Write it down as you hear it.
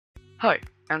Hi,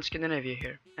 I'm Scandinavia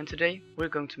here, and today we're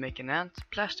going to make an ant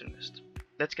plaster nest.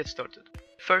 Let's get started.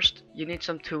 First, you need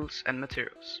some tools and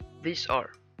materials. These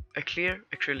are a clear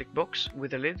acrylic box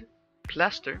with a lid,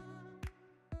 plaster,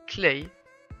 clay,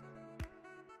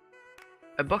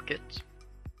 a bucket,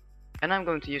 and I'm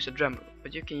going to use a Dremel,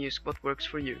 but you can use what works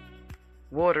for you,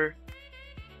 water,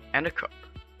 and a cup.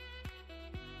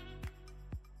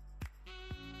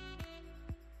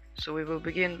 So we will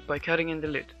begin by cutting in the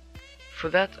lid. For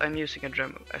that I'm using a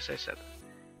Dremel, as I said.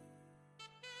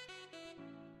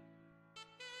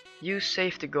 Use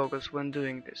safety goggles when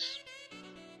doing this,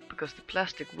 because the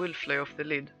plastic will fly off the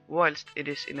lid whilst it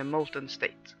is in a molten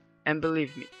state. And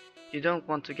believe me, you don't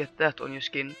want to get that on your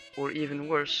skin, or even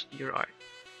worse, your eye.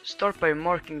 Start by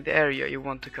marking the area you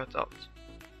want to cut out.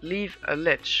 Leave a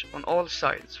ledge on all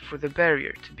sides for the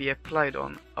barrier to be applied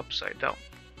on upside down.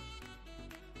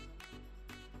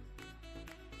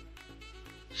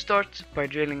 Start by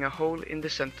drilling a hole in the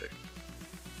center.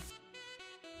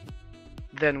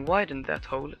 Then widen that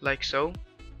hole like so.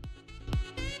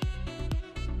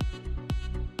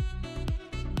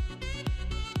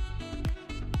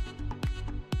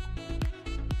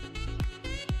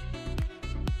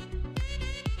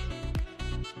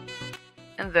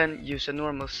 And then use a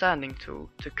normal sanding tool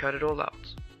to cut it all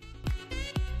out.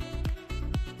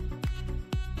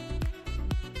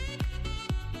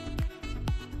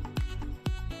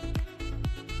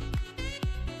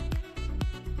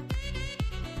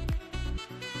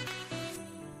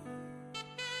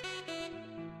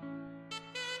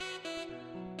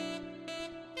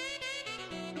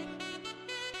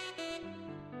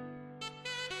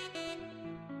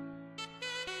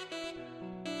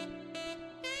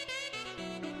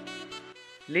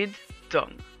 Lid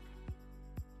done.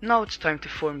 Now it's time to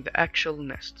form the actual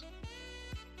nest.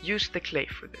 Use the clay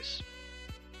for this.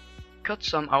 Cut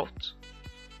some out,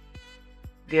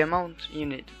 the amount you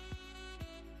need.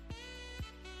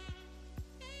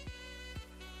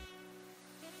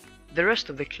 The rest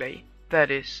of the clay, that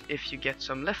is, if you get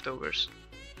some leftovers,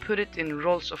 put it in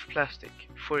rolls of plastic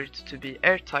for it to be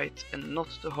airtight and not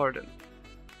to harden,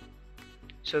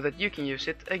 so that you can use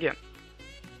it again.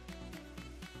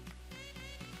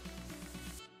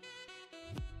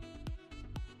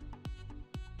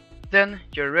 Then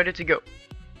you're ready to go.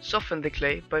 Soften the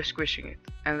clay by squishing it,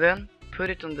 and then put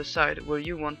it on the side where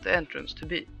you want the entrance to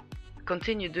be.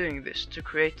 Continue doing this to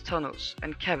create tunnels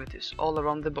and cavities all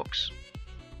around the box.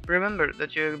 Remember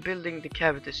that you're building the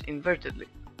cavities invertedly.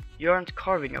 You aren't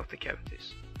carving out the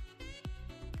cavities.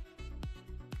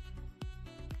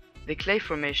 The clay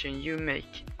formation you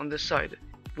make on the side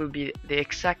will be the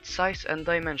exact size and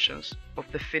dimensions of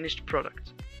the finished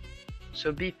product.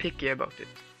 So be picky about it.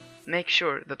 Make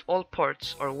sure that all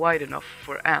parts are wide enough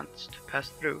for ants to pass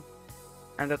through,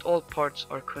 and that all parts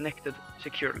are connected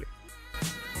securely.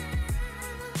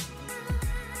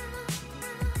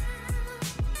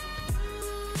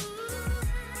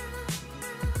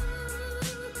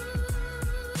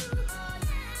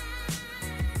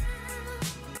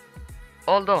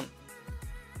 All done!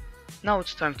 Now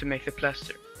it's time to make the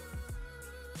plaster.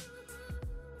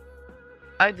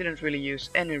 I didn't really use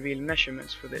any real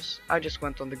measurements for this, I just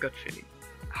went on the gut feeling.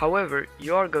 However,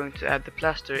 you are going to add the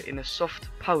plaster in a soft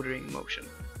powdering motion,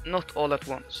 not all at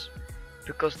once,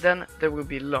 because then there will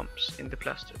be lumps in the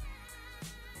plaster.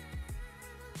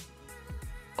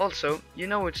 Also, you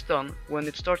know it's done when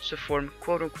it starts to form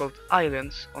quote-unquote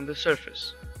islands on the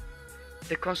surface.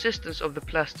 The consistency of the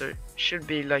plaster should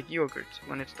be like yogurt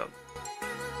when it's done.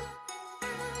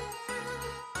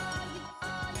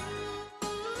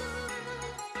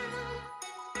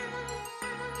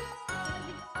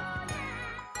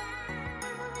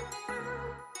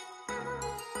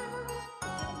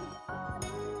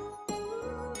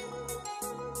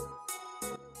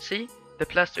 See, the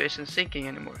plaster isn't sinking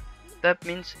anymore. That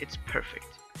means it's perfect.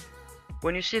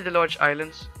 When you see the large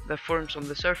islands that forms on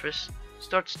the surface,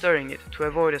 start stirring it to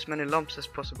avoid as many lumps as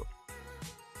possible.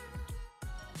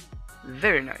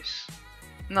 Very nice.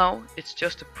 Now it's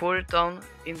just to pour it down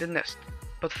in the nest,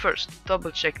 but first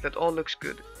double check that all looks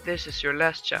good. This is your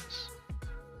last chance.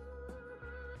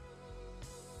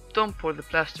 Don't pour the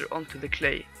plaster onto the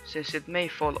clay, since it may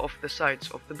fall off the sides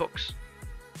of the box.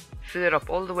 Fill it up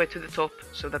all the way to the top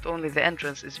so that only the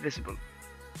entrance is visible.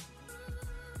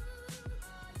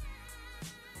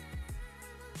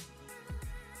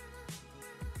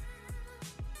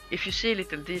 If you see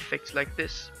little defects like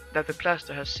this, that the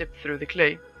plaster has seeped through the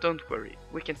clay, don't worry,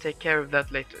 we can take care of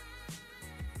that later.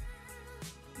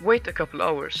 Wait a couple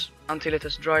hours until it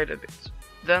has dried a bit,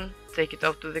 then take it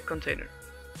out of the container.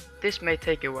 This may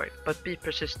take a while, but be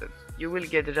persistent, you will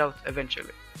get it out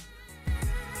eventually.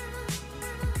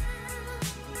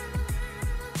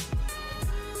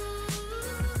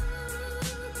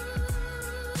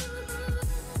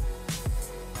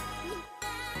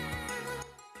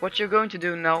 What you're going to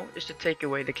do now is to take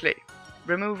away the clay.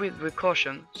 Remove it with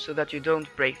caution so that you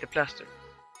don't break the plaster.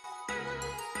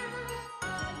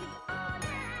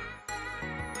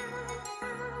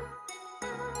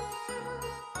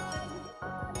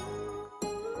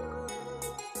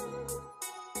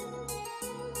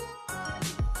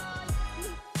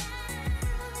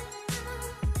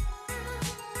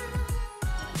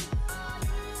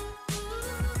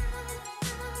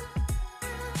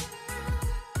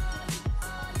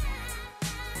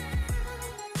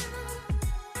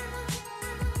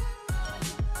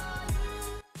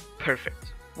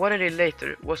 Perfect. What I did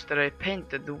later was that I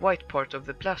painted the white part of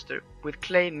the plaster with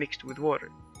clay mixed with water.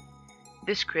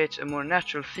 This creates a more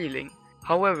natural feeling.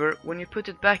 However, when you put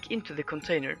it back into the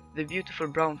container, the beautiful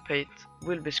brown paint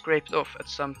will be scraped off at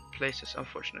some places,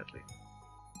 unfortunately.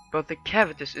 But the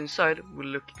cavities inside will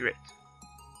look great.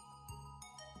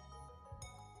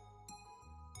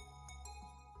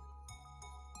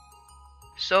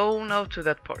 So now to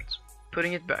that part,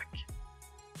 putting it back.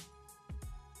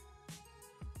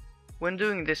 When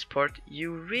doing this part,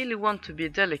 you really want to be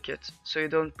delicate so you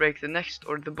don't break the nest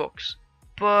or the box,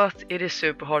 but it is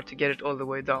super hard to get it all the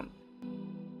way down.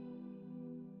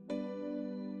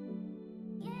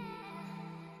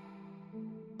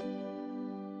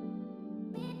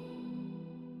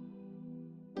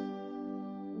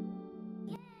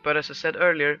 But as I said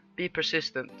earlier, be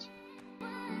persistent.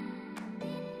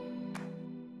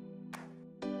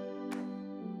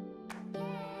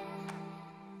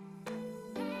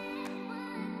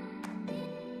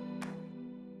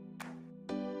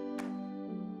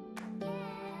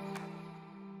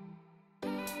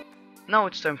 Now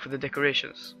it's time for the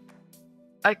decorations.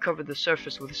 I covered the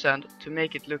surface with sand to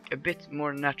make it look a bit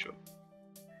more natural.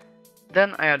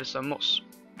 Then I added some moss.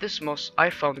 This moss I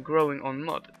found growing on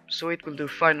mud, so it will do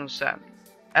fine on sand,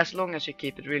 as long as you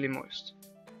keep it really moist.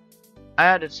 I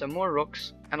added some more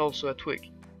rocks and also a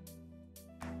twig.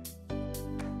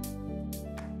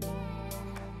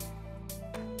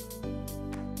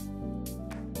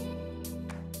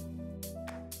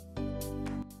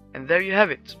 And there you have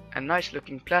it, a nice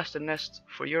looking plaster nest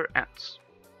for your ants.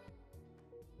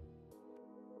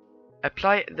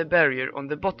 Apply the barrier on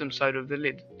the bottom side of the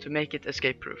lid to make it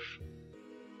escape proof.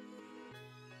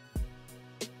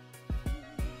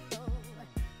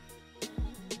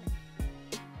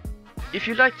 If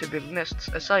you like to build nests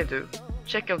as I do,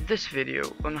 check out this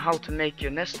video on how to make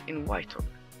your nest in whitehop,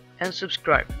 and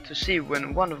subscribe to see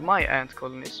when one of my ant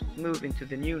colonies move into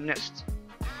the new nest.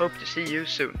 Hope to see you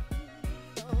soon.